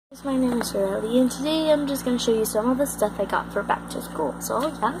My name is Riley, and today I'm just going to show you some of the stuff I got for back to school. So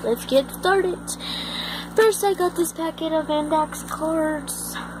yeah, let's get started. First, I got this packet of index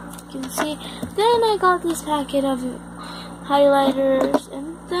cards, you can see. Then I got this packet of highlighters,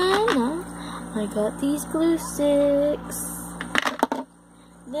 and then I got these glue sticks.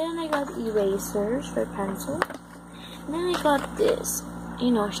 Then I got erasers for pencils. And then I got this,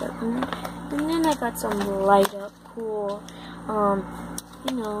 sharpener. And then I got some light up cool,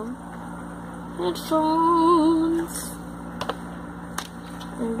 headphones.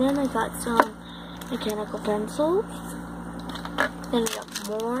 And then I got some mechanical pencils. Then I got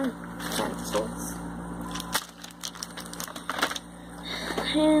more pencils.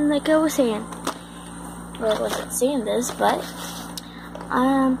 And like I was saying, well, I wasn't saying this, but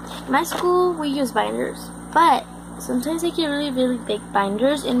in my school we use binders, but sometimes I get really big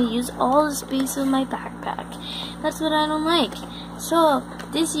binders and they use all the space of my backpack. That's what I don't like. So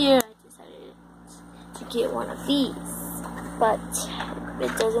this year I decided to get one of these, but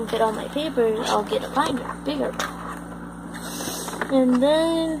if it doesn't fit all my papers, I'll get a binder, bigger. And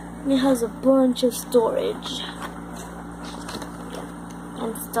then it has a bunch of storage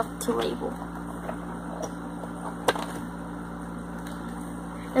and stuff to label.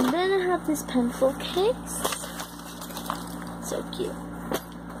 And then I have this pencil case. So cute.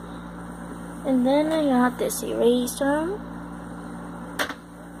 And then I got this eraser,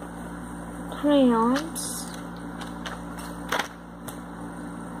 crayons,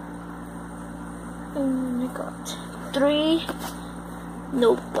 and I got 3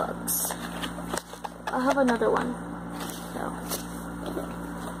 notebooks. I have another one. So.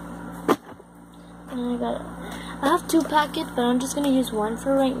 And I have 2 packets, but I'm just gonna use one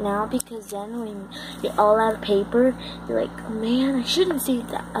for right now, because then when you're all out of paper, you're like, oh, man, I shouldn't save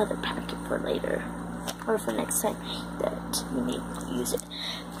that other packet for later, or for next time that you need to use it.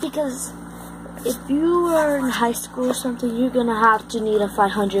 Because if you are in high school or something, you're gonna have to need a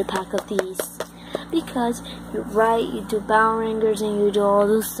 500 pack of these, because you write, you do bound ringers, and you do all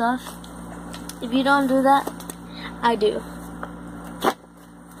this stuff. If you don't do that, I do.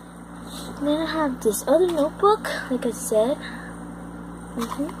 Then I have this other notebook, like I said.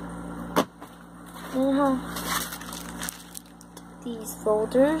 Then I have these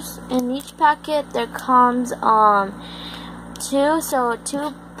folders. In each packet there comes 2, so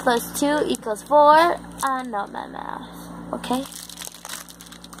 2 plus 2 equals 4. I know my math, okay?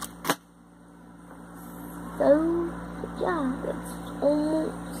 So yeah, that's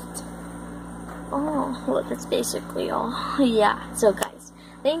almost all. Well, that's basically all. Yeah, so guys,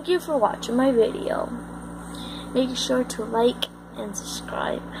 thank you for watching my video. Make sure to like and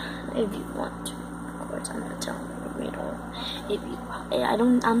subscribe if you want to. Of course, I'm not telling you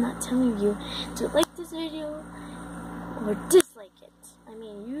I'm not telling you to like this video or dislike it. I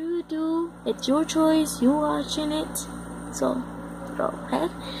mean, you do. It's your choice. You watching it. So go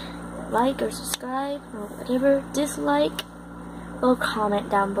ahead, like or subscribe or whatever. Dislike or comment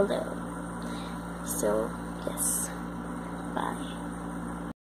down below. So yes, bye.